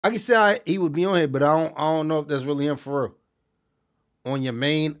I can say he would be on here, but I don't know if that's really him for real. On your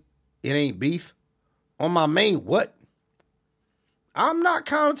main, it ain't beef. On my main, what? I'm not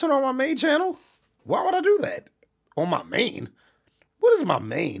commenting on my main channel. Why would I do that? On my main? What is my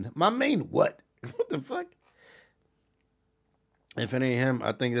main? My main what? What the fuck? If it ain't him,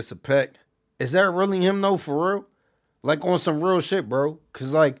 I think it's a peck. Is that really him though, for real? Like on some real shit, bro.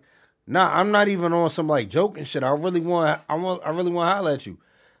 Cause like, nah, I'm not even on some like joking shit. I really want to holler at you.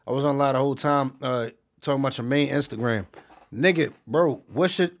 I was on live the whole time talking about your main Instagram. Nigga, bro,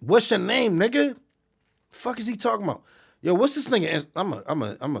 what's your name, nigga? Fuck is he talking about? Yo, what's this nigga?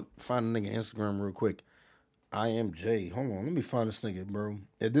 I'm find a nigga Instagram real quick. I am Jay. Hold on, let me find this nigga, bro.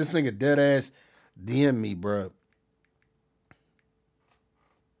 If this nigga dead ass, DM me, bro.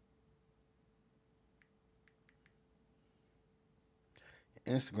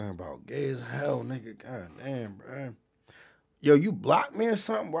 Instagram about gay as hell, nigga. God damn, bro. Yo, you blocked me or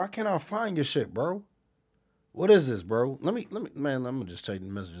something? Why can't I find your shit, bro? What is this, bro? Let me, man, I'm gonna just check the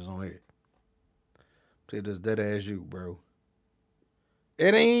messages on here. See this dead ass you, bro.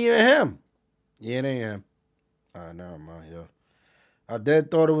 It ain't even him. Yeah, it ain't him. Alright, never mind, yo. I dead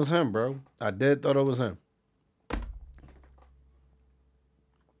thought it was him, bro. I dead thought it was him.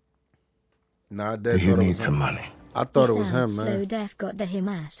 Nah, I dead thought it was him. You need some money. I thought it was him, man. Slow Def got the him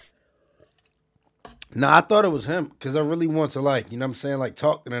ass. Nah, I thought it was him because I really want to, like, you know what I'm saying, like,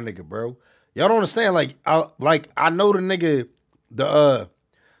 talk to that nigga, bro. Y'all don't understand, like I know the nigga, the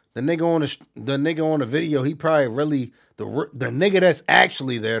nigga on the video. He probably really the nigga that's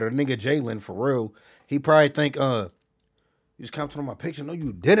actually there, the nigga Jaylin for real. He probably think you just commented on my picture. No,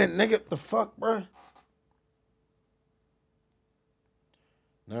 you didn't, nigga. The fuck, bro.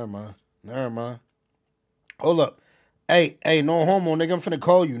 Never mind. Hold up. Hey, no homo, nigga. I'm finna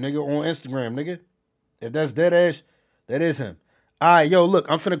call you, nigga, on Instagram, nigga. If that's dead ass, that is him. All right, yo, look,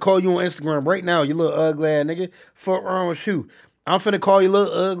 I'm finna call you on Instagram right now, you little ugly ass nigga. Fuck wrong with you. I'm finna call you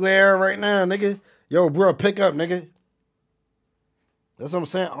little ugly ass right now, nigga. Yo, bro, pick up, nigga. That's what I'm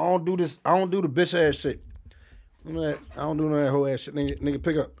saying. I don't do this. I don't do the bitch ass shit. I don't do that whole ass shit, nigga. Nigga,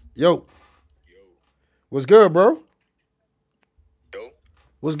 pick up. Yo. What's good, bro? Yo.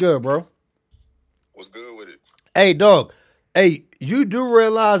 What's good, bro? What's good with it? Hey, dog. Hey, you do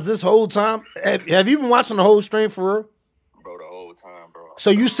realize this whole time, have you been watching the whole stream for real? Bro, the whole time, bro. So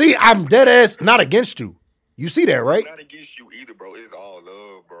you see, I'm dead ass not against you. You see that, right? I'm not against you either, bro. It's all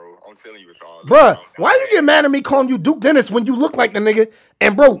love, bro. I'm telling you, it's all love. Bruh, why you get mad at me calling you Duke Dennis when you look like the nigga?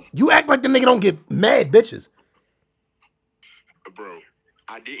 And bro, you act like the nigga don't get mad bitches. Bro,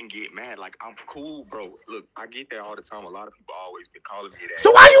 I didn't get mad. Like, I'm cool, bro. Look, I get that all the time. A lot of people always been calling me that.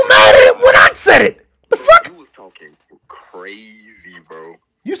 So why you mad at it when I said it? The fuck? You was talking crazy, bro.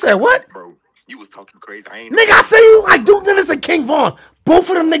 You said what? Bro, you was talking crazy. I ain't Nigga, I say you like Duke Dennis and King Von. Both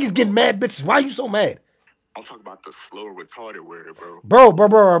of them niggas getting mad bitches. Why you so mad? I'm talking about the slow retarded word, bro.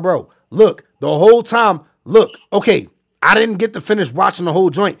 Bro. Look, the whole time, look, okay, I didn't get to finish watching the whole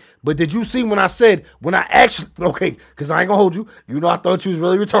joint, but did you see when I actually, okay, because I ain't gonna hold you. You know, I thought you was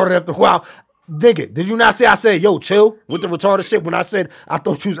really retarded after a while. Nigga, did you not say I said, yo, chill with the retarded shit when I said I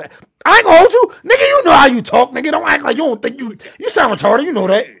thought you was, I ain't gonna hold you. Nigga, you know how you talk, nigga. Don't act like you don't think you sound retarded. You know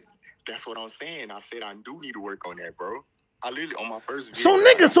that. That's what I'm saying. I said I do need to work on that, bro. I literally, on my first video. So,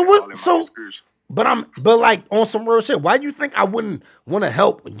 nigga, so what, so, but like on some real shit, why do you think I wouldn't want to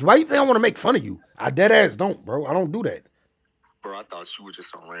help? Why do you think I want to make fun of you? I dead ass don't, bro. I don't do that. Bro, I thought you was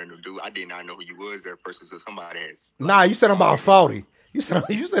just some random dude. I did not know who you was at first until somebody has. Like, nah, you said I'm about 40. You said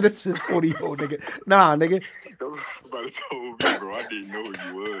this is 40-year-old nigga. Nah, nigga. That was somebody told me, bro. I didn't know who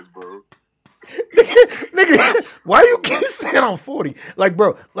you was, bro. nigga, why you keep saying I'm 40? Like,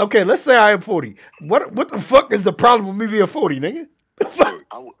 bro, okay, let's say I am 40. What the fuck is the problem with me being 40, nigga?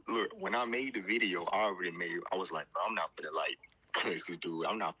 Look, when I made the video, I was like, bro, I'm not gonna like cuss this dude.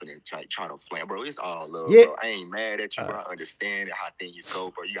 I'm not gonna try to flame, bro. It's all love, bro. I ain't mad at you, bro. I understand how things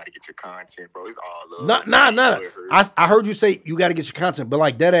go, bro. You gotta get your content, bro. It's all love. Nah. I heard you say you gotta get your content, but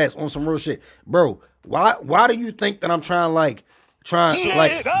like dead ass on some real shit, bro. Why do you think that I'm trying going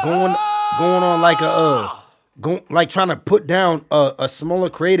on like trying to put down a smaller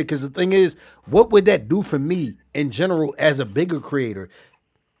creator? Because the thing is, what would that do for me in general as a bigger creator?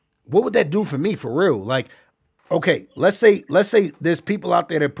 What would that do for me for real? Like, okay, let's say there's people out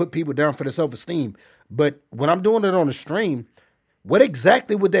there that put people down for their self-esteem, but when I'm doing it on a stream, what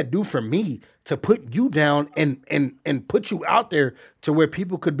exactly would that do for me to put you down and put you out there to where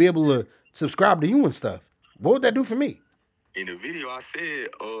people could be able to subscribe to you and stuff? What would that do for me? In the video, I said,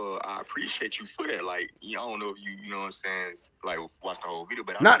 I appreciate you for that. Like, I don't know if you know what I'm saying, like, watch the whole video,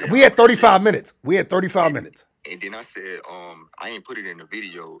 but we had 35 minutes. We had 35 minutes. And then I said, I ain't put it in the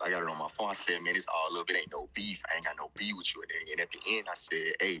video. I got it on my phone. I said, man, it's all up. It ain't no beef. I ain't got no beef with you. And at the end, I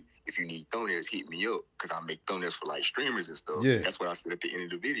said, hey, if you need thumbnails, hit me up. Because I make thumbnails for like streamers and stuff. Yeah. That's what I said at the end of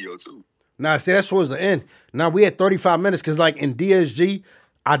the video, too. Nah, see, that's towards the end. Now, we had 35 minutes because, like, in DSG,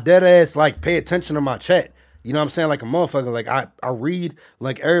 I dead ass, like, pay attention to my chat. You know what I'm saying? Like a motherfucker. Like, I read,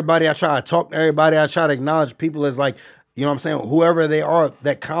 like, everybody. I try to talk to everybody. I try to acknowledge people as, like, you know what I'm saying? Whoever they are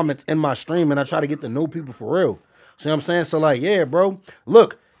that comments in my stream, and I try to get to know people for real. See what I'm saying? So, like, yeah, bro.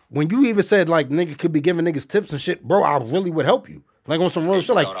 Look, when you even said, like, nigga could be giving niggas tips and shit, bro, I really would help you. Like, on some real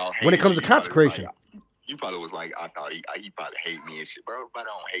shit. Like, when it comes to content creation. You probably was like, I thought he probably hate me and shit, bro. But I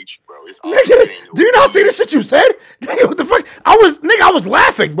don't hate you, bro. It's all nigga, do you not see the shit you said? Nigga, what the fuck? I was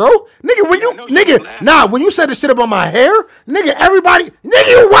laughing, bro. Nigga, when you said the shit about my hair, nigga, everybody, nigga,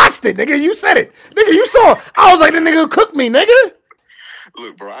 you watched it, nigga, you said it. Nigga, you saw it. I was like, the nigga cooked me, nigga.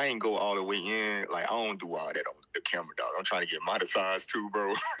 Look, bro, I ain't go all the way in. Like, I don't do all that on the camera, dog. I'm trying to get monetized too,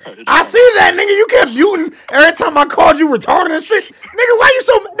 bro. I see that, nigga. You kept muting every time I called you retarded and shit. Nigga, why you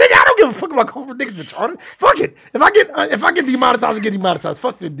so... Nigga, I don't give a fuck about calling niggas retarded. Fuck it. If I get demonetized, I get demonetized.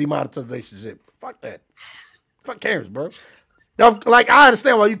 Fuck the demonetization shit. Fuck that. Fuck cares, bro. Like, I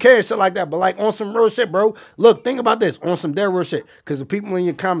understand why you care and shit like that, but like on some real shit, bro. Look, think about this. On some dead real shit. Because the people in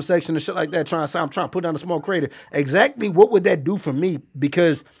your comment section and shit like that trying to say, I'm trying to put down a small creator. Exactly what would that do for me?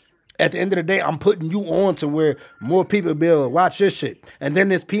 Because at the end of the day, I'm putting you on to where more people be able to watch this shit. And then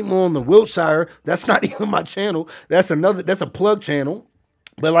there's people on the Wiltshire. That's not even my channel. That's a plug channel.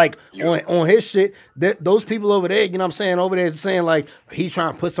 But like on his shit, those people over there, you know what I'm saying, over there saying like he's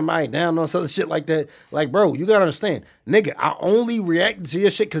trying to put somebody down on some shit like that. Like, bro, you gotta understand, nigga, I only reacted to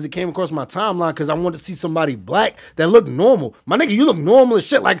your shit because it came across my timeline because I wanted to see somebody black that looked normal. My nigga, you look normal as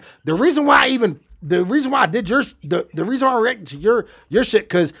shit. Like the reason why I did the reason why I reacted to your shit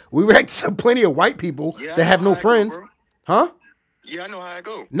because we reacted to plenty of white people that have no friends. Huh? Yeah, I know how I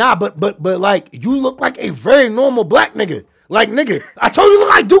go. Nah, but like you look like a very normal black nigga. Like, nigga, I told you look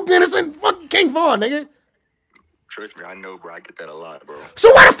like Duke Dennis and fucking King Von, nigga. Trust me, I know, bro. I get that a lot, bro.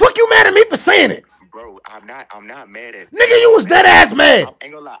 So why the fuck you mad at me for saying it? Bro, I'm not mad at... Nigga, you was dead ass mad. I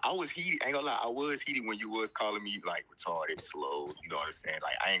ain't gonna lie, I was heated. I ain't gonna lie, I was heated when you was calling me, like, retarded, slow. You know what I'm saying?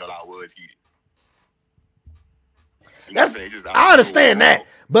 Like, I ain't gonna lie, I was heated. You know what I'm saying? I understand that.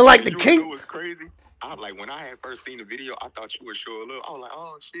 But, like, the King... was crazy. Like, when I had first seen the video, I thought you would show a little. I was like,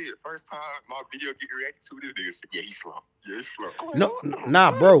 oh, shit, first time my video get reacted to, this nigga said, yeah, he's slow. Yeah, he's slow.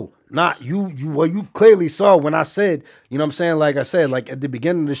 Nah, bro. Nah, you clearly saw when I said, you know what I'm saying? Like I said, like, at the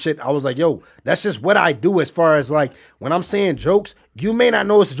beginning of the shit, I was like, yo, that's just what I do as far as, like, when I'm saying jokes, you may not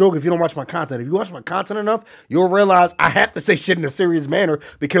know it's a joke if you don't watch my content. If you watch my content enough, you'll realize I have to say shit in a serious manner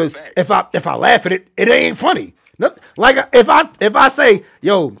because if I laugh at it, it ain't funny. Like, if I say,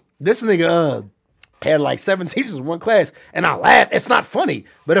 yo, this nigga, had like 7 teachers in one class, and I laugh. It's not funny.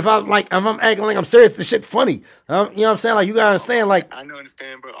 But if I'm acting like I'm serious, the shit funny. You know what I'm saying? Like, you gotta understand. Like, I know,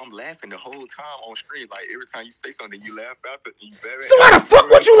 understand, bro. I'm laughing the whole time on screen. Like, every time you say something, you laugh after. So why the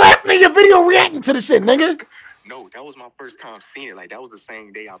fuck would you laughing in your video reacting to the shit, nigga? No, that was my first time seeing it. Like, that was the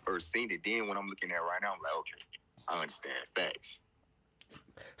same day I first seen it. Then when I'm looking at it right now, I'm like, okay, I understand. Facts.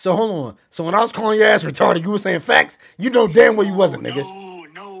 So hold on. So when I was calling your ass retarded, you were saying facts. You know damn well you wasn't, nigga.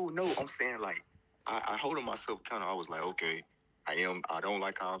 No. I'm saying like. I hold on myself kind of. I was like, okay, I don't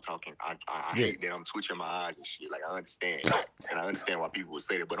like how I'm talking. I hate that I'm twitching my eyes and shit. Like, I understand. And I understand why people would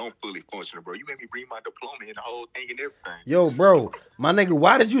say that, but I'm fully functional, bro. You made me bring my diploma and the whole thing and everything. Yo, bro, my nigga,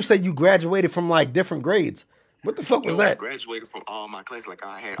 why did you say you graduated from, like, different grades? What the fuck was that? I graduated from all my classes. Like,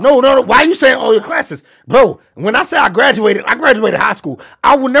 I had... No. Why are you saying all your classes? Bro, when I say I graduated high school.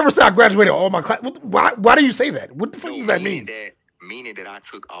 I would never say I graduated all my classes. Why do you say that? What the fuck does that mean? Meaning that I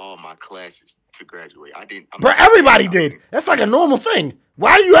took all my classes to graduate. I didn't. Bro, everybody did. That's like a normal thing.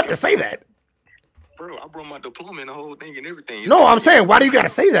 Why do you have to say that? Bro, I brought my diploma and the whole thing and everything. No, I'm saying, why do you got to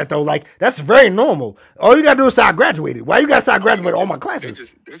say that, though? Like, that's very normal. All you got to do is say I graduated. Why you got to say I graduated all my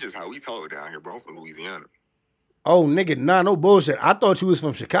classes? That's just how we talk down here, bro. I'm from Louisiana. Oh, nigga, nah, no bullshit. I thought you was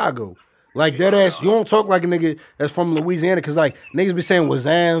from Chicago. Like, dead ass, you don't talk like a nigga that's from Louisiana, because, like, niggas be saying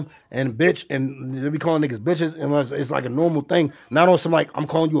wazam and bitch, and they be calling niggas bitches, and it's like a normal thing. Not on some, like, I'm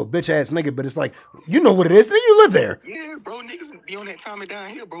calling you a bitch-ass nigga, but it's like, you know what it is. Then you live there. Yeah, bro, niggas be on that timing down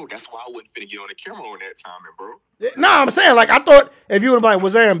here, bro. That's why I wasn't finna get on the camera on that timing, bro. Nah, I'm saying, like, I thought if you would have been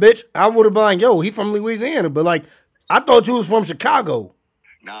like, wazam, bitch, I would have been like, yo, he from Louisiana, but, like, I thought you was from Chicago.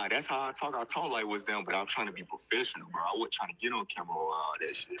 Nah, that's how I talk. I talk like what's them, but I'm trying to be professional, bro. I wasn't trying to get on camera or all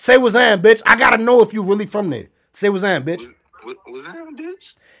that shit. Say what's that, bitch. I gotta know if you really from there. Say what's that, bitch. What's that,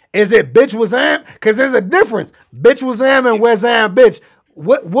 bitch? Is it bitch was am? Because there's a difference. Bitch was am and where's am, bitch.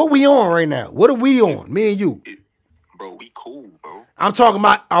 What we on right now? What are we on? Me and you. Bro, we cool, bro. I'm talking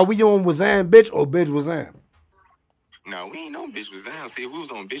about, are we on Wazam bitch or bitch Wazam? No, we ain't no bitch Wazam. See, if we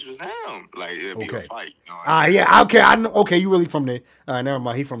was on bitch Wazam, like it'd be a fight. You know what I'm yeah, okay, I know. Okay, you really from there? All right, never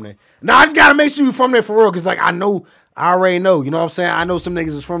mind. He from there. No, I just gotta make sure you from there for real, cause like I already know. You know what I'm saying? I know some niggas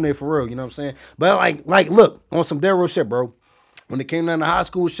is from there for real. You know what I'm saying? But like, look on some dead real shit, bro. When it came down to high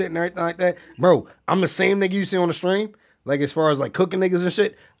school shit and everything like that, bro, I'm the same nigga you see on the stream. Like, as far as, like, cooking niggas and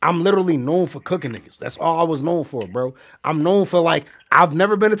shit, I'm literally known for cooking niggas. That's all I was known for, bro. I'm known for, like, I've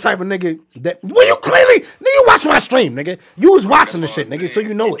never been the type of nigga that... Well, you clearly... Nigga, you watch my stream, nigga. You was watching the shit, nigga, so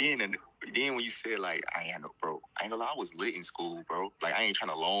you know it. Then when you said, like, I ain't gonna lie, I was lit in school, bro. Like, I ain't trying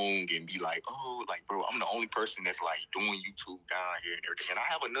to long and be like, oh, like, bro, I'm the only person that's, like, doing YouTube down here and everything. And I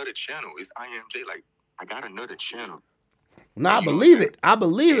have another channel. It's IMJ. Like, I got another channel. Nah, I believe it. I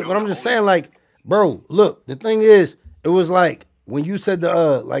believe it, but I'm just saying, like, bro, look, the thing is... It was like when you said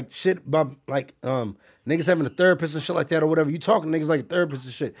the like shit about like niggas having a therapist and shit like that or whatever. You talking niggas like a therapist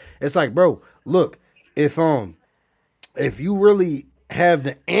and shit. It's like, bro, look, if you really have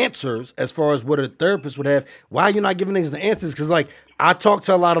the answers as far as what a therapist would have, why are you not giving niggas the answers? Because like I talk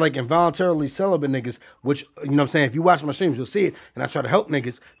to a lot of like involuntarily celibate niggas, which you know what I'm saying. If you watch my streams, you'll see it, and I try to help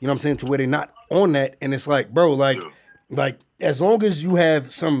niggas. You know what I'm saying, to where they're not on that, and it's like, bro, like as long as you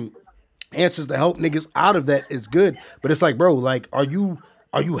have some answers to help niggas out of that is good, but it's like, bro, like, are you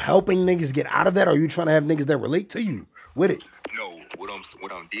helping niggas get out of that? Or are you trying to have niggas that relate to you with it? No, what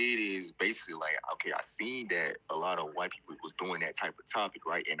I'm did is basically like, okay, I seen that a lot of white people was doing that type of topic,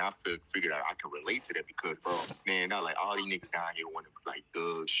 right? And I figured out I can relate to that because, bro, I'm standing out like all these niggas down here want to like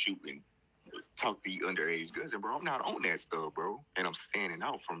shoot and talk to the underage girls, and bro, I'm not on that stuff, bro, and I'm standing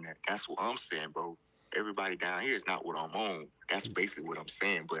out from that. That's what I'm saying, bro. Everybody down here is not what I'm on. That's basically what I'm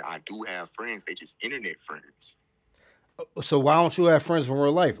saying. But I do have friends. They just internet friends. So why don't you have friends from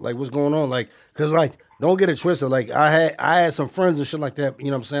real life? Like, what's going on? Like, cause like, don't get it twisted. Like, I had some friends and shit like that. You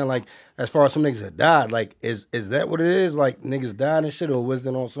know what I'm saying? Like, as far as some niggas that died, like, is that what it is? Like, niggas died and shit, or was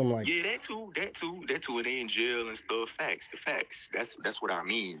it on some like? Yeah, that too. And they in jail and stuff. The facts. That's what I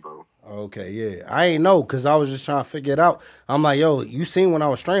mean, bro. Okay, yeah. I ain't know, cause I was just trying to figure it out. I'm like, yo, you seen when I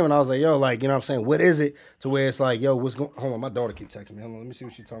was streaming? I was like, yo, like, you know what I'm saying? What is it? To where it's like, yo, what's going? Hold on, my daughter keep texting me. Hold on, let me see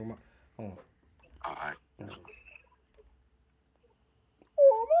what she's talking about. Hold on. All right.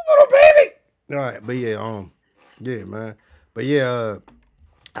 Oh, my little baby. All right, but yeah, yeah, man. But yeah,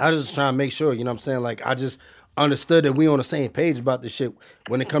 I was just trying to make sure, you know what I'm saying? Like, I just understood that we on the same page about this shit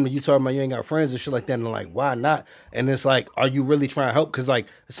when it come to you talking about you ain't got friends and shit like that, and like, why not? And it's like, are you really trying to help? Because like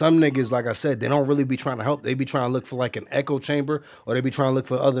some niggas, like I said, they don't really be trying to help. They be trying to look for like an echo chamber, or they be trying to look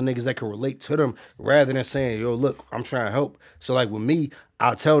for other niggas that can relate to them, rather than saying, yo, look, I'm trying to help. So like with me,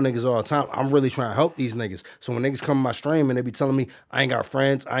 I tell niggas all the time, I'm really trying to help these niggas. So when niggas come to my stream and they be telling me I ain't got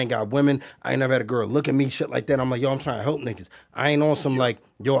friends, I ain't got women, I ain't never had a girl look at me, shit like that, I'm like, yo, I'm trying to help niggas. I ain't on some like,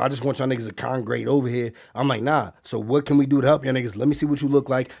 yo, I just want y'all niggas to congregate over here. I'm like, nah. So what can we do to help y'all niggas? Let me see what you look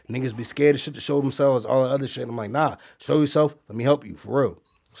like. Niggas be scared of shit to show themselves, all the other shit. I'm like, nah, show yourself. Let me help you, for real.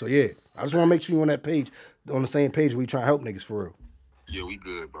 So yeah, I just want to make sure you on that page, on the same page where we trying to help niggas, for real. Yeah, we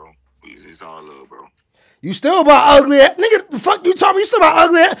good, bro. It's all love, bro. You still about ugly ass. Nigga, the fuck you talking? You still about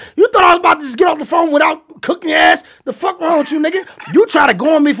ugly ass? You thought I was about to just get off the phone without cooking your ass? The fuck wrong with you, nigga? You try to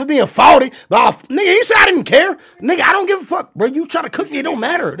go on me for being faulty. But nigga, you said I didn't care. Nigga, I don't give a fuck, bro. You try to cook me, it don't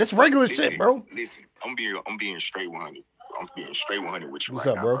matter. That's regular shit, bro. Listen, I'm being straight 100. I'm being straight 100 with you. What's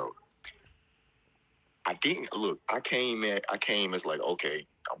right up, now, bro? I didn't look. I came as like, okay,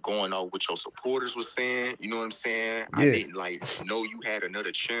 I'm going off what your supporters was saying. You know what I'm saying? Yeah. I didn't like know you had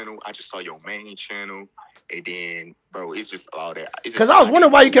another channel. I just saw your main channel, and then, bro, it's just all that. Because I was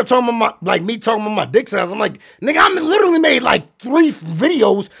wondering why you kept talking about me talking about my dick size. I'm like, nigga, I literally made like 3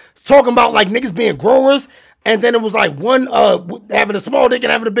 videos talking about like niggas being growers. And then it was like one having a small dick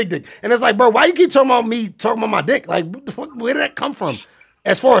and having a big dick. And it's like, bro, why you keep talking about me talking about my dick? Like, what the fuck? Where did that come from?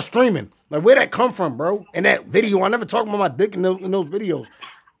 As far as streaming, like, where'd that come from, bro? In that video, I never talked about my dick in those videos.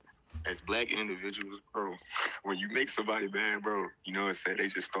 As black individuals, bro, when you make somebody bad, bro, you know what I'm saying? They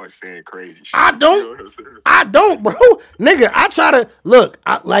just start saying crazy shit. I don't, you know what I'm I don't, bro. Nigga, I try to, look,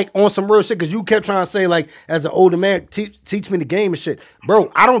 like, on some real shit, because you kept trying to say, like, as an older man, teach me the game and shit.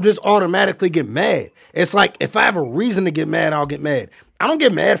 Bro, I don't just automatically get mad. It's like, if I have a reason to get mad, I'll get mad. I don't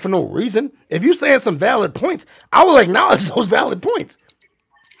get mad for no reason. If you saying some valid points, I will acknowledge those valid points.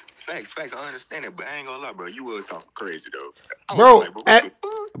 Facts, I understand it, but I ain't gonna lie, bro. You was talking crazy, though. Bro, like,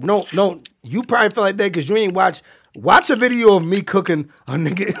 no, you probably feel like that because you ain't watch a video of me cooking a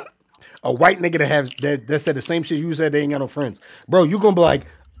nigga, a white nigga that said the same shit you said, they ain't got no friends. Bro, you gonna be like,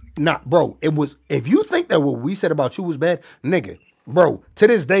 nah, bro, it was, if you think that what we said about you was bad, nigga, Bro, to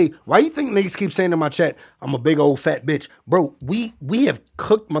this day, why you think niggas keep saying in my chat, I'm a big old fat bitch? Bro, we have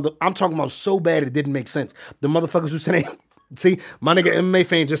cooked I'm talking about so bad it didn't make sense. The motherfuckers who said, see, my nigga MMA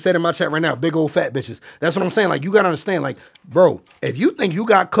fan just said in my chat right now, big old fat bitches. That's what I'm saying. Like, you gotta understand, like, bro, if you think you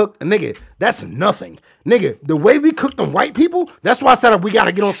got cooked, nigga, that's nothing. Nigga, the way we cook them white people, that's why I said we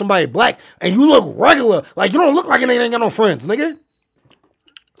gotta get on somebody black, and you look regular. Like, you don't look like a nigga ain't got no friends, nigga.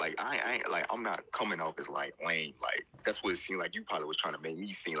 Like, I ain't, like, I'm not coming off as, like, lame. Like, that's what it seemed like you probably was trying to make me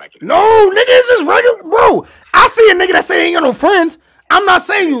seem like. No, nigga, it's just regular. Bro, I see a nigga that say he ain't got no friends. I'm not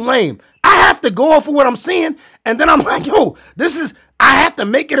saying you lame. I have to go off of what I'm seeing, and then I'm like, yo, I have to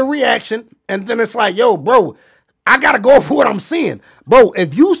make it a reaction, and then it's like, yo, bro, I gotta go off of what I'm seeing. Bro,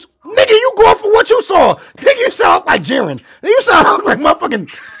 if you, nigga, you go off of what you saw. Nigga, you sound like Jaylin. You sound like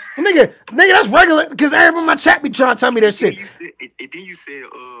motherfucking... Nigga, that's regular, because everybody in my chat be trying to tell me that shit. Then you said,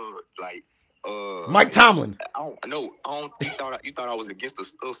 Mike Tomlin. I don't, you thought I was against the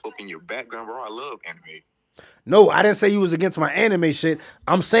stuff up in your background, bro. I love anime. No, I didn't say you was against my anime shit.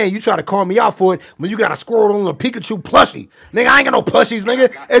 I'm saying you try to call me out for it when you got a squirrel on a Pikachu plushie. Nigga, I ain't got no plushies,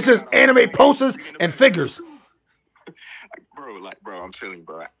 nigga. It's just anime posters and figures. Bro, I'm telling you,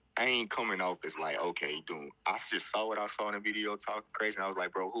 bro. I ain't coming off as like, okay, dude. I just saw what I saw in the video talking crazy, and I was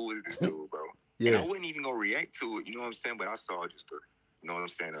like, bro, who is this dude, bro? Yeah. And I wasn't even gonna react to it, you know what I'm saying? But I saw just you know what I'm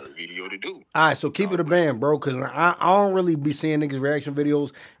saying, a video to do. All right, so keep it a band, bro, because I don't really be seeing niggas' reaction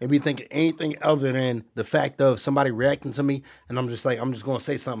videos and be thinking anything other than the fact of somebody reacting to me, and I'm just like, I'm just going to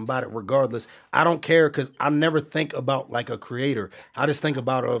say something about it regardless. I don't care because I never think about, like, a creator. I just think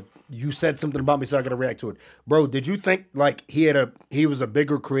about you said something about me, so I got to react to it. Bro, did you think, like, he was a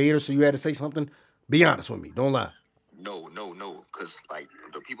bigger creator, so you had to say something? Be honest with me. Don't lie. No, because, like,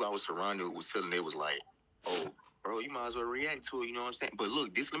 the people I was surrounded with was telling, they was like, oh, bro, you might as well react to it, you know what I'm saying? But look,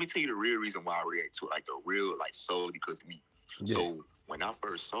 let me tell you the real reason why I react to it, like the real, like, solely because of me. Yeah. So when I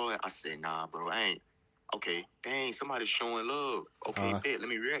first saw it, I said, nah, bro, I ain't. Okay, dang, somebody's showing love. Okay, bet, let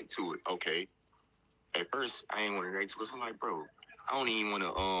me react to it. Okay. At first, I ain't want to react to it. So I'm like, bro, I don't even want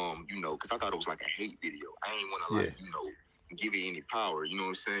to, you know, because I thought it was like a hate video. I ain't want to, like, you know, give it any power, you know what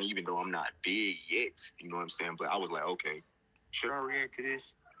I'm saying? Even though I'm not big yet, you know what I'm saying? But I was like, okay, should I react to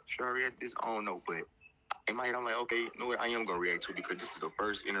this? Should I react to this? I don't know, but in my head, I'm like, okay, you know what? I am going to react to it because this is the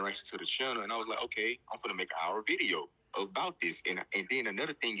first interaction to the channel. And I was like, okay, I'm going to make our video about this. And then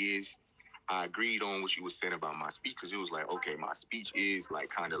another thing is, I agreed on what you were saying about my speech because it was like, okay, my speech is like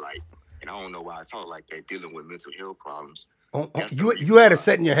kind of like, and I don't know why I talk like that, dealing with mental health problems. You had a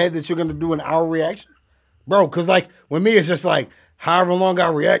set in your head that you're going to do an hour reaction? Bro, because like, with me, it's just like, however long I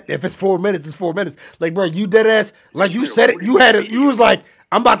react, if it's 4 minutes, it's 4 minutes. Like, bro, you dead ass, like you said it, you was like,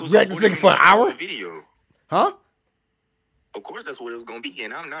 I'm about to react to this thing for an hour? Video. Huh? Of course, that's what it was gonna be,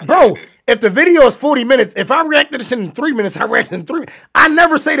 and I'm not. Bro, if the video is 40 minutes, if I react to this in 3 minutes, I react in 3 minutes. I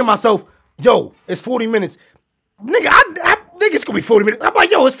never say to myself, yo, it's 40 minutes. Nigga, I think it's gonna be 40 minutes. I'm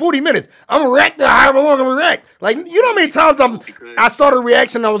like, yo, it's 40 minutes. I'm gonna react to however long I'm gonna react. Like, you know how many times I started a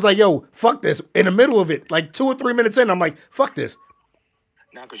reaction and I was like, yo, fuck this. In the middle of it, like 2 or 3 minutes in, I'm like, fuck this.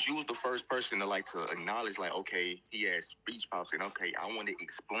 Now, because you was the first person to like to acknowledge, like, okay, he has speech pops, and okay, I want to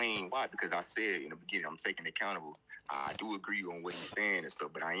explain why, because I said in the beginning, I'm taking accountable. I do agree on what he's saying and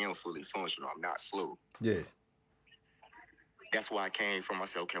stuff, but I am fully functional. I'm not slow. Yeah. That's why I came from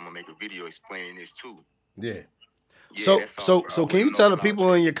myself. Okay, I'm gonna make a video explaining this too. Yeah. So can you tell the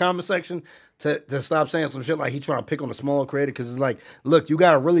people in your comment section to stop saying some shit like he trying to pick on a small creator? Because it's like, look, you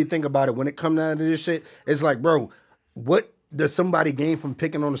gotta really think about it when it comes down to this shit. It's like, bro, what does somebody gain from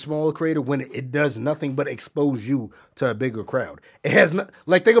picking on a smaller creator when it does nothing but expose you to a bigger crowd? It has not,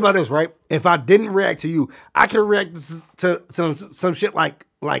 like, think about this, right? If I didn't react to you, I could react to some shit like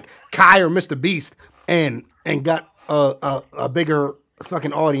Kai or Mr. Beast and got a bigger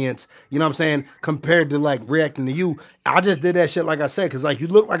fucking audience, you know what I'm saying, compared to like reacting to you. I just did that shit like I said, because like you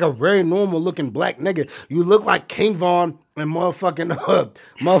look like a very normal looking black nigga. You look like King Von and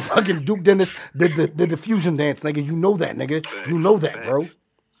motherfucking Duke Dennis did the diffusion dance, nigga. You know that, nigga. You know that, bro.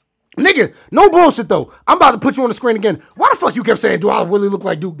 Nigga, no bullshit though. I'm about to put you on the screen again. Why the fuck you kept saying, do I really look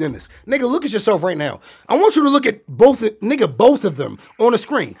like Duke Dennis? Nigga, look at yourself right now. I want you to look at both of them on the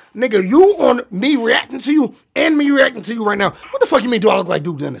screen. Nigga, you on me reacting to you and me reacting to you right now. What the fuck you mean, do I look like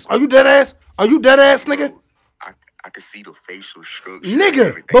Duke Dennis? Are you dead ass? Are you dead ass, nigga? I can see the facial structure.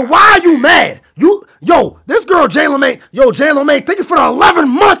 Nigga, but why are you mad? This girl Jaylin May, thank you for the 11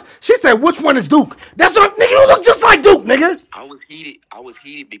 months. She said, which one is Duke? That's what, nigga, you look just like Duke, nigga. I was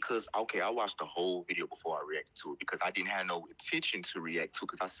heated because, okay, I watched the whole video before I reacted to it because I didn't have no intention to react to it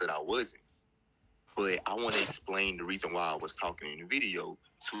because I said I wasn't. But I want to explain the reason why I was talking in the video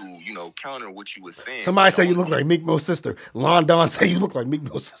to, you know, counter what you were saying. Somebody say you look like Meek Mill's sister. London say you look like Meek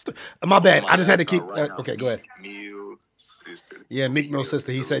Mill's sister. My bad. I just had to keep. Okay, go ahead. Meek Mill's sister. Yeah, Meek Mill's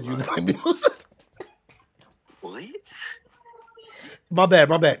sister. He said you look like Meek Mill's sister. What? My bad.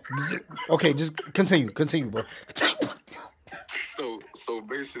 Okay, just continue, bro. So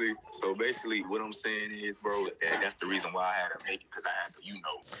basically, what I'm saying is, bro, that's the reason why I had to make it, because I had to, you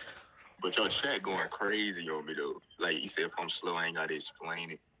know. But your chat going crazy on me though. Like you said, if I'm slow, I ain't gotta explain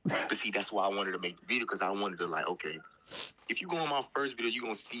it. But see, that's why I wanted to make the video, because I wanted to, like, okay, if you go on my first video, you're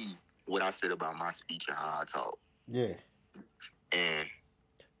gonna see what I said about my speech and how I talk. Yeah. And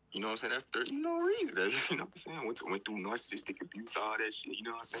you know what I'm saying? That's the reason. You know what I'm saying? Went through narcissistic abuse, all that shit. You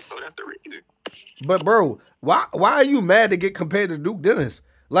know what I'm saying? So that's the reason. But bro, why are you mad to get compared to Duke Dennis?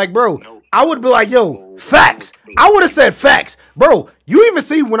 Like, bro, no. I would be like, yo, facts. I would have said facts. Bro, you even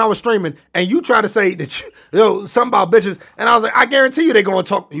see when I was streaming and you try to say that something about bitches, and I was like, I guarantee you they're going to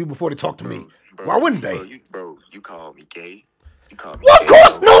talk to you before they talk to me. Bro, why wouldn't they? You called me gay. You called me well, gay. Of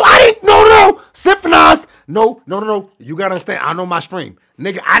course. No, I didn't. No. Synchronized. No. You got to understand. I know my stream.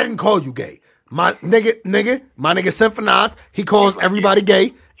 Nigga, I didn't call you gay. My nigga Synchronized, he calls everybody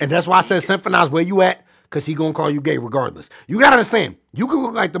gay, and that's why I said Synchronized, where you at? Because he gonna call you gay regardless. You gotta understand, you can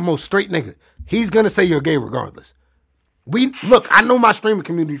look like the most straight nigga. He's gonna say you're gay regardless. Look, I know my streaming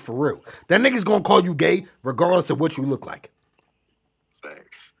community for real. That nigga's gonna call you gay regardless of what you look like.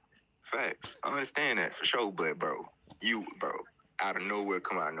 Facts. I understand that for sure, but bro, out of nowhere,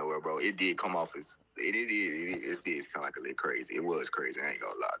 come out of nowhere, bro. It did come off as, it did sound like a little crazy. It was crazy, I ain't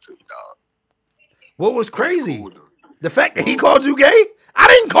gonna lie to you, dog. What was crazy? Cool, the fact that he called you gay? I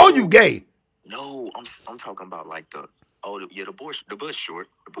didn't call you gay. No, I'm talking about like the bush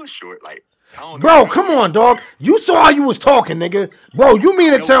short, like, I don't know. Bro, come on, dog. You saw how you was talking, nigga. Bro, you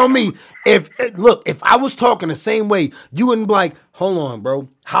mean to tell me if I was talking the same way, you wouldn't be like, hold on, bro,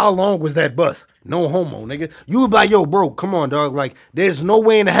 how long was that bus? No homo, nigga. You would be like, yo, bro, come on, dog. Like, there's no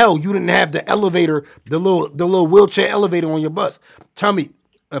way in hell you didn't have the elevator, the little wheelchair elevator on your bus. Tell me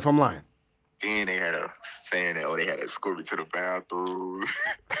if I'm lying. Then they had saying that, they had to escort me to the bathroom.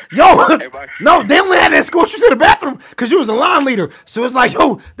 Yo, no, they only had to escort you to the bathroom because you was a line leader. So it's like,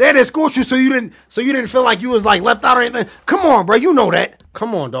 yo, they had to escort you so you didn't feel like you was like left out or anything. Come on, bro, you know that.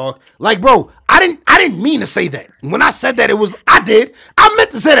 Come on, dog. Like, bro, I didn't mean to say that. When I said that, I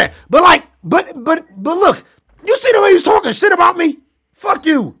meant to say that. But look, you see the way he's talking shit about me? Fuck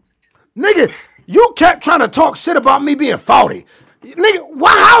you, nigga. You kept trying to talk shit about me being faulty, nigga.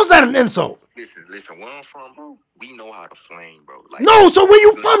 How's that an insult? Listen, where I'm from, bro, we know how to flame, bro. Like, no, so where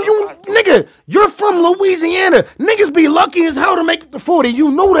you from? Nigga, you're from Louisiana. Niggas be lucky as hell to make it to 40.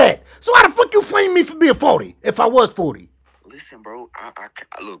 You know that. So how the fuck you flame me for being 40 if I was 40? Listen, bro, I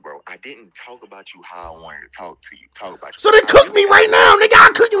look, bro, I didn't talk about you how I wanted to talk to you. Talk about you. So they cook me right now, nigga.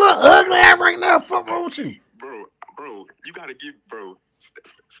 I cook you little ugly ass right now. Fuck wrong with you? Bro, you gotta give, bro.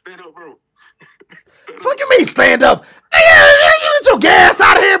 Stand up, bro. Fuck you mean stand up? Get your gas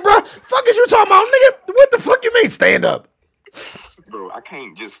out of here, bro. Fuck is you talking about, nigga? What the fuck you mean stand up? Bro, I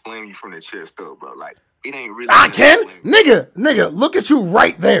can't just flame you from the chest up, bro. Like, it ain't really. I can? Nigga, look at you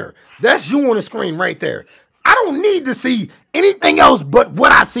right there. That's you on the screen right there. I don't need to see anything else but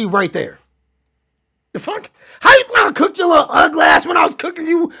what I see right there. The fuck? How you gonna cook your little ugly ass when I was cooking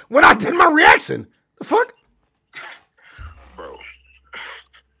you when I did my reaction? The fuck?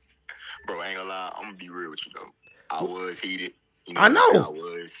 Bro, I ain't gonna lie. I'm gonna be real with you though. I was heated. You know I know. I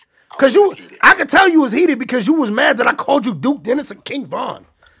was. Cause I could tell you was heated because you was mad that I called you Duke Dennis and King Von.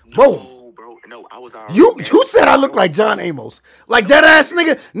 No, I was already. You said I look like John Amos, like that ass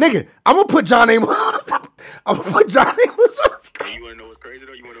nigga. I'm gonna put John Amos. I'm gonna put John Amos on the screen. You wanna know what's crazy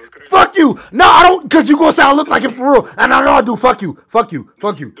though? Fuck you. No, I don't. Cause you gonna say I look like him for real, and I know I do. Fuck you.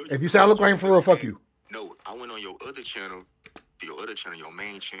 If you say I look like him for real, fuck you. No, I went on your other channel. Your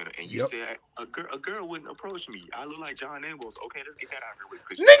main channel, and you said a girl wouldn't approach me. I look like John Amos. Okay, let's get that out of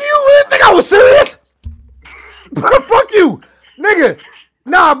here. Nigga, you really think I was serious? Bro, fuck you, nigga.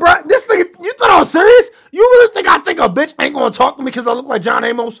 Nah, bro, this nigga, you thought I was serious? You really think I think a bitch ain't gonna talk to me because I look like John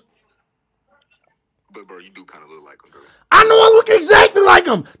Amos? But bro, you do kind of look like him, though. I know I look exactly like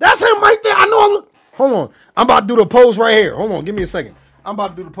him. That's him right there. I know I look. Hold on, I'm about to do the pose right here. Hold on, give me a second. I'm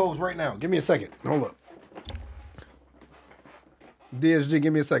about to do the pose right now. Give me a second. Hold up. DSG,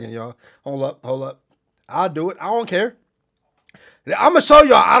 give me a second, y'all. Hold up. I'll do it. I don't care. I'm going to show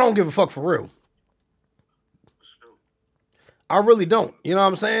y'all I don't give a fuck for real. I really don't. You know what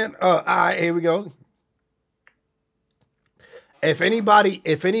I'm saying? All right, here we go. If anybody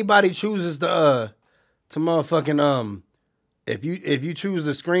chooses to motherfucking, If you choose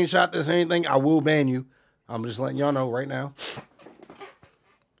to screenshot this or anything, I will ban you. I'm just letting y'all know right now.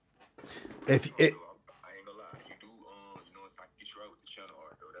 If it, I ain't gonna lie, you do you know, it's like get you out with the channel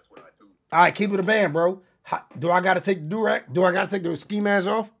art though. That's what I do. All right, keep it a ban, bro. Do I gotta take the do-rag? Do I gotta take the ski mask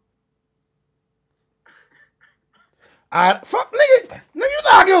off? Fuck nigga. No, you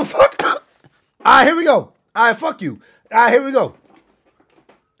not give a fuck. All right, here we go. All right, fuck you. All right, here we go.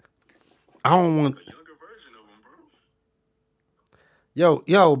 I don't want. A younger version of him, bro.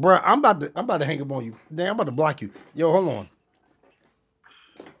 Yo, bro, I'm about to hang up on you. Damn, I'm about to block you. Yo, hold on.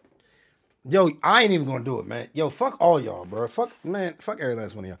 Yo, I ain't even gonna do it, man. Yo, fuck all y'all, bro. Fuck every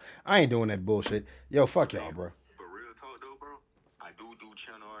last one of y'all. I ain't doing that bullshit. Yo, fuck y'all, bro. But real talk though, bro, I do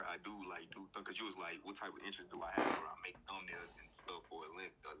channel art. I do because you was like, what type of interest do I have? Bro, I make thumbnails and stuff for a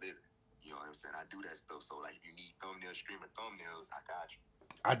living. You know what I'm saying? I do that stuff. So like, if you need thumbnails, streaming thumbnails, I got you.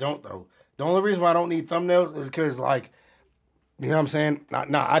 I don't though. The only reason why I don't need thumbnails is because like, you know what I'm saying?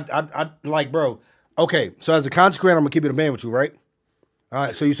 I like, bro. Okay, so as a content creator, I'm gonna keep it a man with you, right? All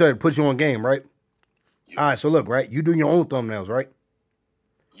right, so you said it puts you on game, right? Yeah. All right, so look, right? You do your own thumbnails, right?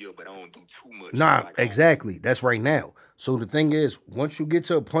 Yeah, but I don't do too much. Nah, exactly. That's right now. So the thing is, once you get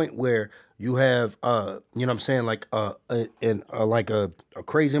to a point where you have, you know what I'm saying, like a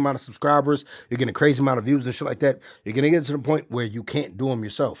crazy amount of subscribers, you're getting a crazy amount of views and shit like that, you're going to get to the point where you can't do them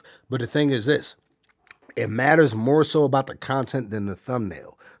yourself. But the thing is this, it matters more so about the content than the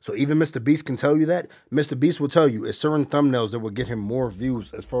thumbnail. So even Mr. Beast can tell you that. Mr. Beast will tell you it's certain thumbnails that will get him more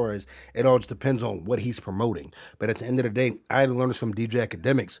views as far as it all just depends on what he's promoting. But at the end of the day, I had to learn this from DJ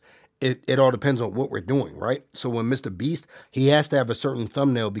Academics. It all depends on what we're doing, right? So when Mr. Beast, he has to have a certain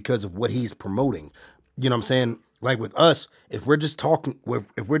thumbnail because of what he's promoting. You know what I'm saying? Like with us, if we're just talking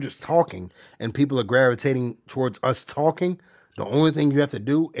and people are gravitating towards us talking, the only thing you have to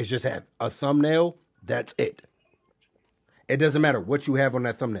do is just have a thumbnail. That's it. It doesn't matter what you have on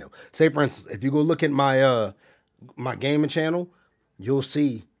that thumbnail. Say, for instance, if you go look at my my gaming channel, you'll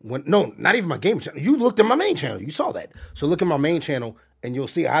see not even my gaming channel. You looked at my main channel. You saw that. So look at my main channel, and you'll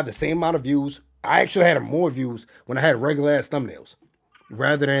see I have the same amount of views. I actually had more views when I had regular ass thumbnails,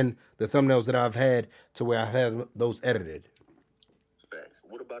 rather than the thumbnails that I've had to where I had those edited. Facts.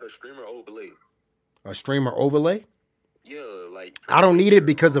 What about a streamer overlay? A streamer overlay? Yeah, like I don't need it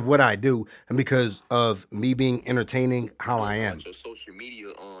because of what I do and because of me being entertaining how I am. Your social media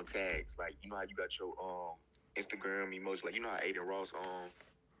tags, like you know how you got your Instagram emoji, like you know how Aiden Ross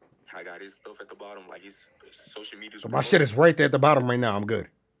I got his stuff at the bottom, like his social media. So my shit is right there at the bottom right now. I'm good.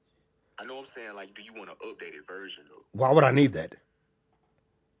 I know what I'm saying, like, do you want an updated version though? Why would I need that?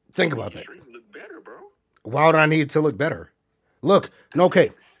 Think about that. Look better, bro. Why would I need it to look better? Look, no, okay.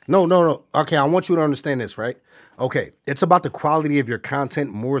 No. Okay, I want you to understand this, right? Okay, it's about the quality of your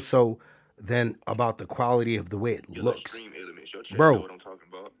content more so than about the quality of the way it looks. Bro, know what I'm talking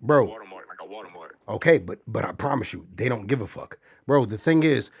about. Bro. Watermark, like a watermark. Okay, but I promise you, they don't give a fuck. Bro, the thing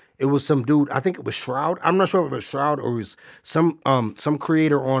is, it was some dude, I think it was Shroud. I'm not sure if it was Shroud or it was some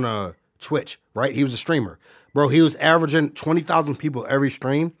creator on Twitch, right? He was a streamer. Bro, he was averaging 20,000 people every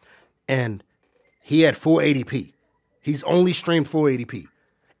stream, and he had 480p. He's only streamed 480p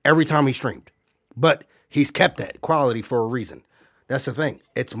every time he streamed. But he's kept that quality for a reason. That's the thing.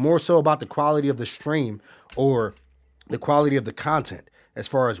 It's more so about the quality of the stream or the quality of the content as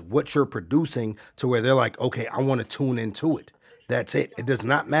far as what you're producing to where they're like, okay, I want to tune into it. That's it. It does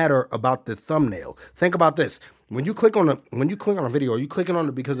not matter about the thumbnail. Think about this. When you click on a video, are you clicking on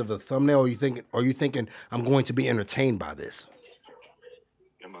it because of the thumbnail, or are you thinking I'm going to be entertained by this?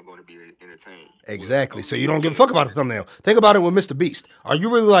 Am I going to be entertained? Exactly. So you don't give a fuck about the thumbnail. Think about it with Mr. Beast. Are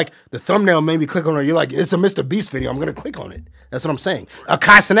you really like, the thumbnail made me click on it? You're like, it's a Mr. Beast video. I'm going to click on it. That's what I'm saying. A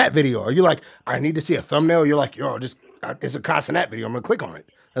Kai Cenat video. Are you like, I need to see a thumbnail? You're like, yo, it's a Kai Cenat video. I'm going to click on it.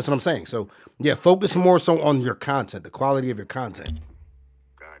 That's what I'm saying. So, yeah, focus more so on your content, the quality of your content.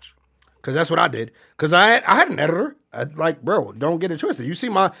 Gotcha. Because that's what I did. Because I had an editor. Like, bro, don't get it twisted. You see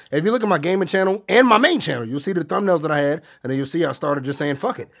if you look at my gaming channel and my main channel, you'll see the thumbnails that I had, and then you'll see I started just saying,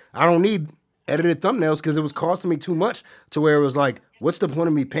 fuck it. I don't need edited thumbnails because it was costing me too much to where it was like, what's the point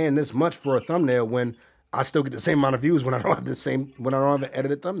of me paying this much for a thumbnail when I still get the same amount of views when I don't have an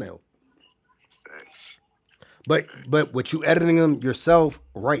edited thumbnail? Thanks. But with you editing them yourself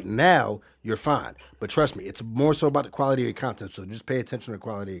right now, you're fine. But trust me, it's more so about the quality of your content. So just pay attention to the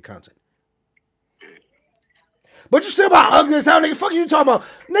quality of your content. But you still about ugly as hell, nigga. Fuck you talking about?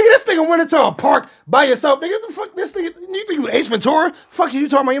 Nigga, this nigga went into a park by yourself. Nigga, the fuck this nigga? You think you Ace Ventura? Fuck you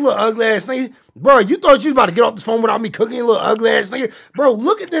talking about, you little ugly ass nigga? Bro, you thought you was about to get off this phone without me cooking, you little ugly ass nigga? Bro,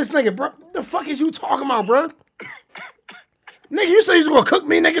 look at this nigga, bro. What the fuck is you talking about, bro? Nigga, you said you was gonna cook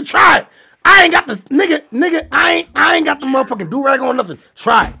me, nigga. Try it. I ain't got the nigga. I ain't got the motherfucking do-rag on nothing.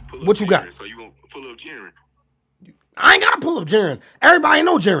 Try it. What you got? So you gonna pull up Jaylin? I ain't gotta pull up Jaylin. Everybody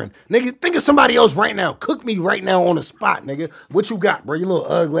know Jaylin. Nigga, think of somebody else right now. Cook me right now on the spot, nigga. What you got, bro? You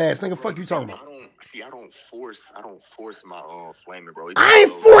little ugly ass nigga. Fuck you talking about? I don't force my flaming, bro. I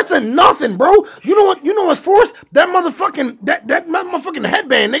ain't forcing nothing, bro. You know what's forced? That motherfucking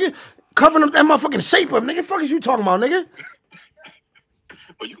headband, nigga. Covering up that motherfucking shape up, nigga. Fuck is you talking about, nigga?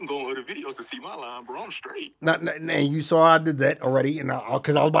 But you can go on other videos to see my line, bro. I'm straight. And you saw I did that already, and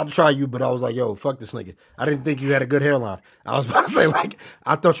because I was about to try you, but I was like, yo, fuck this nigga. I didn't think you had a good hairline. I was about to say, like,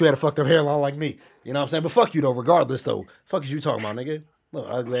 I thought you had a fucked up hairline like me. You know what I'm saying? But fuck you, though, regardless, though. Fuck is you talking about, nigga? Little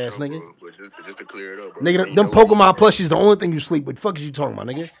ugly ass nigga. Bro, just to clear it up, bro. Nigga, them Pokemon plushies the only thing you sleep with. Fuck is you talking about,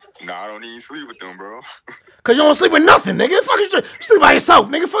 nigga? Nah, I don't even sleep with them, bro. Cause you don't sleep with nothing, nigga. Fuck is you sleep by yourself,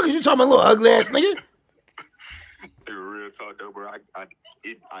 nigga. Fuck is you talking about, little ugly ass nigga? Hey, real talk though, bro. I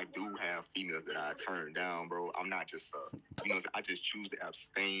do have females that I turn down, bro. I'm not just I just choose to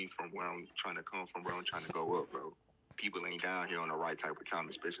abstain from where I'm trying to come from, bro. I'm trying to go up, bro. People ain't down here on the right type of time,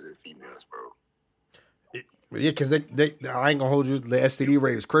 especially the females, bro. Yeah, cause they I ain't gonna hold you. The STD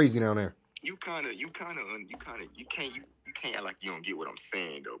rate is crazy down there. You can't act like you don't get what I'm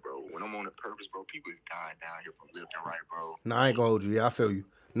saying though, bro. When I'm on the purpose, bro, people is dying down here from left and right, bro. Nah, I ain't gonna hold you. Yeah, I feel you.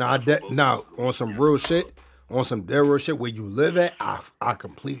 Nah, on some real shit. On some dead real shit where you live at, I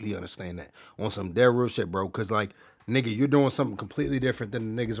completely understand that. On some dead real shit, bro. Cause like, nigga, you're doing something completely different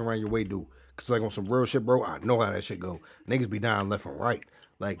than the niggas around your way do. Cause like on some real shit, bro, I know how that shit go. Niggas be dying left and right.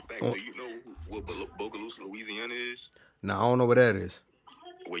 Like, do you know what Bogalusa, Louisiana is? Nah, I don't know what that is.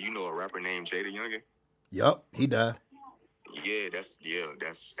 Well, you know a rapper named Jaylin? Yup, he died. Yeah, that's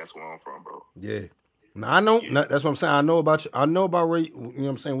where I'm from, bro. Yeah. Nah, I know. Yeah. That's what I'm saying. I know about you. I know about where you know what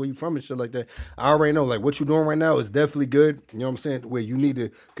I'm saying, where you from and shit like that. I already know. Like, what you doing right now is definitely good. You know what I'm saying? Where you need to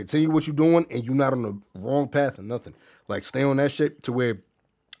continue what you're doing and you're not on the wrong path or nothing. Like, stay on that shit to where,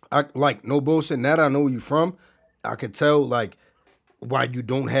 no bullshit. Now that I know where you from, I can tell, like, why you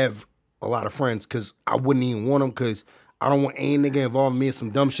don't have a lot of friends. Because I wouldn't even want them because I don't want any nigga involved in me in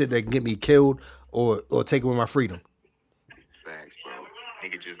some dumb shit that can get me killed or take away my freedom. Facts, bro.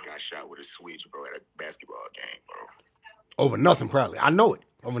 Nigga just got shot with a switch, bro, at a basketball game, bro. Over nothing, probably. I know it.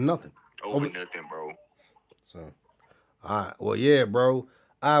 Over nothing. Over nothing, bro. So, all right. Well, yeah, bro. All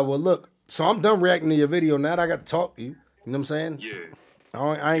right, well, look. So I'm done reacting to your video. Now that I got to talk to you. You know what I'm saying? Yeah.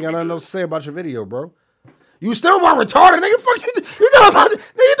 I ain't got nothing else to say about your video, bro. You still want retarded, nigga? Fuck you. You thought I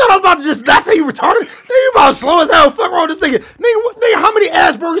was about to just not say you retarded? Nigga, you about slow as hell. Fuck wrong with this nigga. Nigga, how many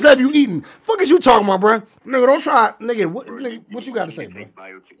ass burgers have you eaten? Fuck is you talking about, bro? Nigga, don't try. Nigga, what you got to say, bro?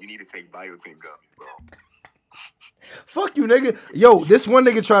 You need to take biotin gummies, bro. Fuck you, nigga. Yo, this one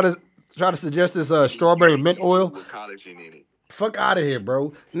nigga try to suggest this strawberry mint oil. With collagen in it. Fuck out of here,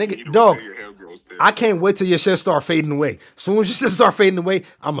 bro. Nigga, dog, I can't wait till your shit start fading away. As soon as your shit start fading away,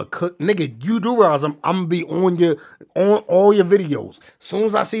 I'ma cook. Nigga, you do realize I'm gonna be on all your videos. As soon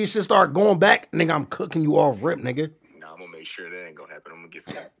as I see your shit start going back, nigga, I'm cooking you off rip, nigga. Nah, I'm gonna make sure that ain't gonna happen. I'm gonna get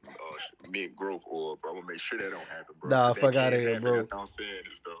some mint growth oil, bro. I'm gonna make sure that don't happen, bro. Nah, fuck out of here, bro. I'm saying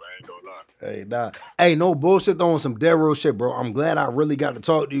this stuff. I ain't gonna lie. Hey, nah. Hey, no bullshit though, on some dead real shit, bro. I'm glad I really got to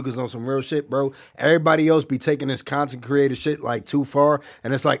talk to you because on some real shit, bro. Everybody else be taking this content creator shit like too far.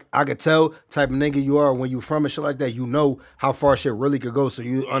 And it's like, I could tell type of nigga you are when you from and shit like that. You know how far shit really could go. So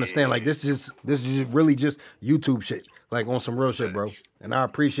you understand, like, this is just really just YouTube shit. Like, on some real shit, bro. And I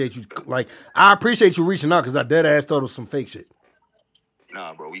appreciate you. Like, I appreciate you reaching out because I dead ass thought it was some fake shit.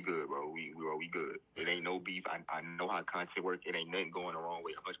 Nah, bro, we good, bro. We good. It ain't no beef. I know how content work. It ain't nothing going the wrong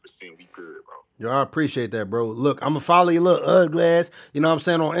way. 100%, we good, bro. Yo, I appreciate that, bro. Look, I'm going to follow your little ugly ass, you know what I'm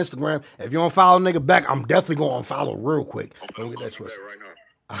saying, on Instagram. If you don't follow nigga back, I'm definitely going to unfollow real quick. Don't get that twisted. Right now.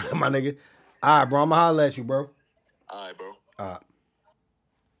 All right, my nigga. All right, bro. I'm going to holler at you, bro. All right, bro. All right.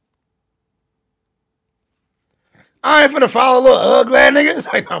 I ain't finna follow a little ugly ass nigga.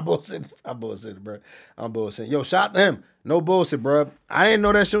 It's like, I'm bullshitting, bro. I'm bullshitting. Yo, shout to him. No bullshit, bro. I didn't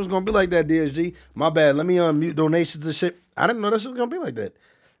know that shit was gonna be like that, DSG. My bad. Let me unmute donations and shit. I didn't know that shit was gonna be like that.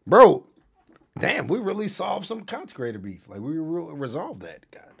 Bro, damn, we really solved some content creator beef. Like, we really resolved that.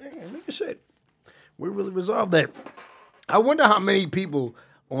 God damn, nigga, shit. We really resolved that. I wonder how many people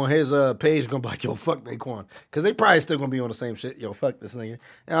on his page gonna be like, yo, fuck Daquan. Because they probably still gonna be on the same shit. Yo, fuck this nigga.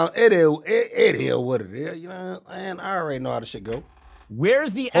 It is what it is. You know, and I already know how the shit go.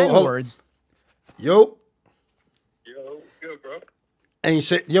 Where's the N-words? Yo, good, bro. Ain't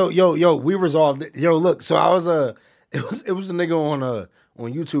shit. Yo, we resolved it. Yo, look, so I was it was a nigga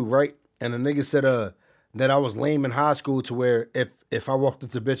on YouTube, right? And the nigga said that I was lame in high school to where if I walked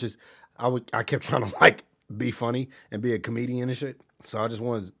into bitches, I kept trying to like be funny and be a comedian and shit. So I just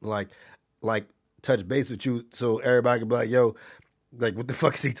wanted, like, like touch base with you so everybody can be like, yo, like what the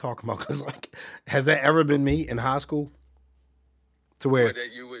fuck is he talking about? Because like, has that ever been me in high school? To where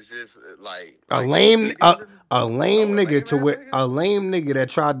that you was just like a lame nigga to where a lame nigga that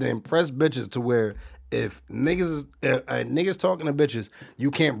tried to impress bitches to where if niggas talking to bitches, you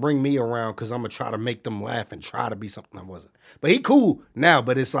can't bring me around because I'm gonna try to make them laugh and try to be something I wasn't. But he cool now,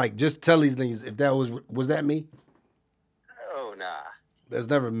 but it's like just tell these niggas if that was that me? Oh nah. That's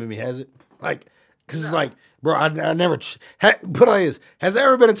never been me, has it? Like, cause it's like, bro, I never put on this. Has there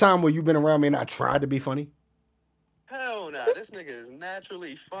ever been a time where you've been around me and I tried to be funny? Hell nah, this nigga is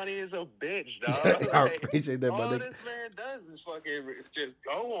naturally funny as a bitch, dog. I appreciate that, my all nigga. this man does is fucking just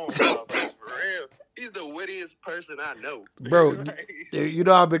go on, bro, for real. He's the wittiest person I know. Bro, like, you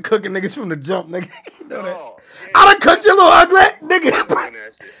know I've been cooking niggas from the jump, nigga. You know that? yeah, I done cooked your little ugly nigga.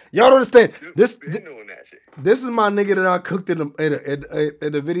 Y'all don't understand. This is my nigga that I cooked in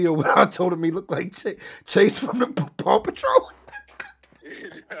the video where I told him he looked like Chase from the Paw Patrol.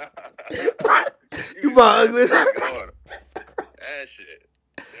 You my ugly. That shit.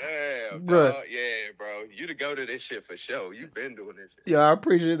 Damn, bro. Yeah, bro. You to go to this shit for sure. You been doing this shit. Yeah, I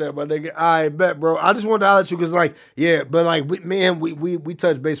appreciate that, my nigga. I bet, bro. I just wanted to holler at you because, like, yeah, but like, we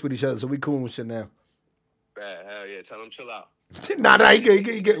touch base with each other, so we cool with shit now. Bad, hell yeah. Tell him chill out. nah, he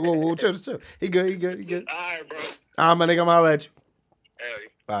good. Whoa, chill. He good. All right, bro. All right, my nigga, I'm gonna holler at you. Hell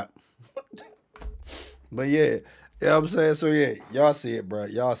All yeah. right. But yeah, you know what I'm saying? So yeah, y'all see it, bro.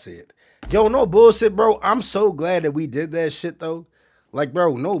 Y'all see it. Yo, no bullshit, bro. I'm so glad that we did that shit, though. Like,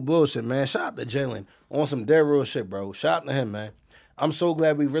 bro, no bullshit, man. Shout out to Jaylin on some dead real shit, bro. Shout out to him, man. I'm so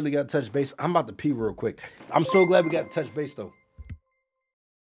glad we really got to touch base. I'm about to pee real quick. I'm so glad we got to touch base, though.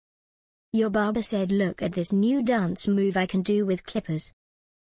 Your barber said, look at this new dance move I can do with clippers.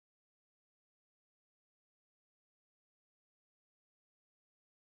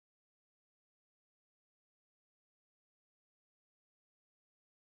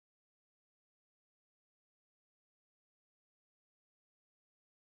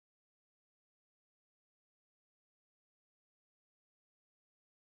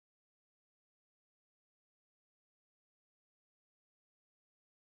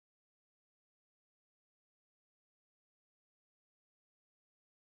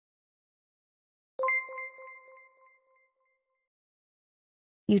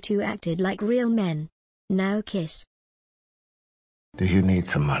 You two acted like real men. Now kiss. Do you need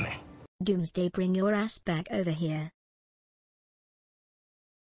some money? Doomsday, bring your ass back over here.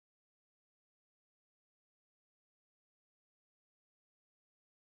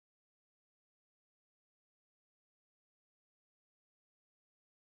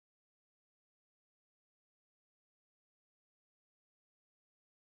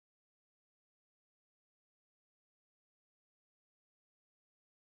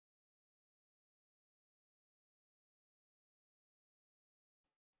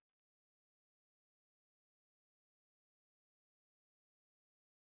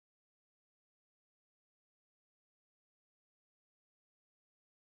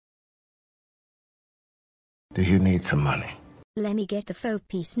 Do you need some money? Let me get the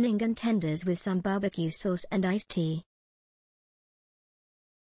 4-piece Ningan tenders with some barbecue sauce and iced tea.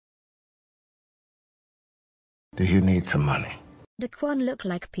 Do you need some money? Daquan look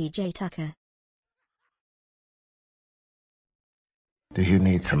like PJ Tucker. Do you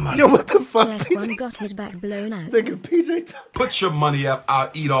need some money? Yo, what the fuck? Daquan got his back blown out. Nigga, PJ Tucker. Put your money up,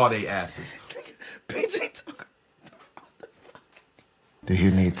 I'll eat all they asses. PJ Tucker. Do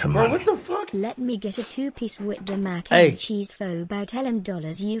you need some Bro, money? what the fuck? Let me get a 2-piece with the mac Hey. and cheese for about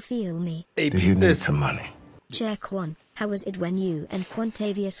 $11, you feel me? Hey, Do you peep need this. some money? Jaquan, how was it when you and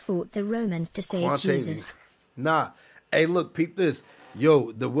Quantavius fought the Romans to save Jesus? Nah. Hey, look, peep this.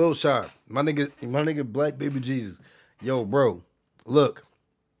 Yo, the Wiltshire. My nigga Black Baby Jesus. Yo, bro, look.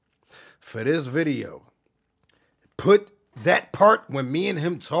 For this video, put that part when me and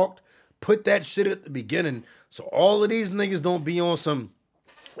him talked, put that shit at the beginning so all of these niggas don't be on some,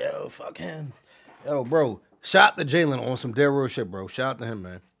 yo, fuck him. Yo, bro, shout out to Jaylin on some dead real shit, bro. Shout out to him,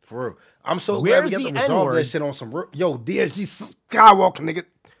 man. For real. I'm so glad we got to resolve that shit on some real. Yo, DSG Skywalker, nigga.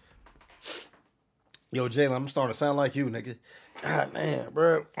 Yo, Jaylin, I'm starting to sound like you, nigga. God, man,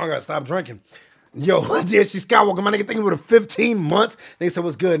 bro. I got to stop drinking. Yo, DSG Skywalker, my nigga, thinking with a 15 months. They said,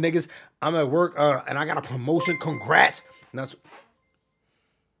 what's good, niggas? I'm at work, and I got a promotion. Congrats. And that's...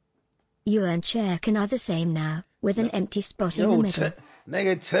 You and Cherkin are the same now, with an empty spot in the middle.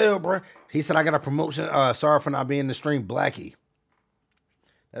 Nigga, chill, bro. He said I got a promotion. Sorry for not being in the stream, Blackie.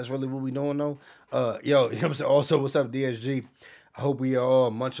 That's really what we doing, though. Yo, you know what I'm saying? Also, what's up, DSG? I hope we are all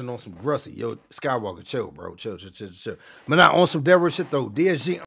munching on some Grussy. Yo, Skywalker, chill, bro. Chill. But not on some devil shit, though. DSG,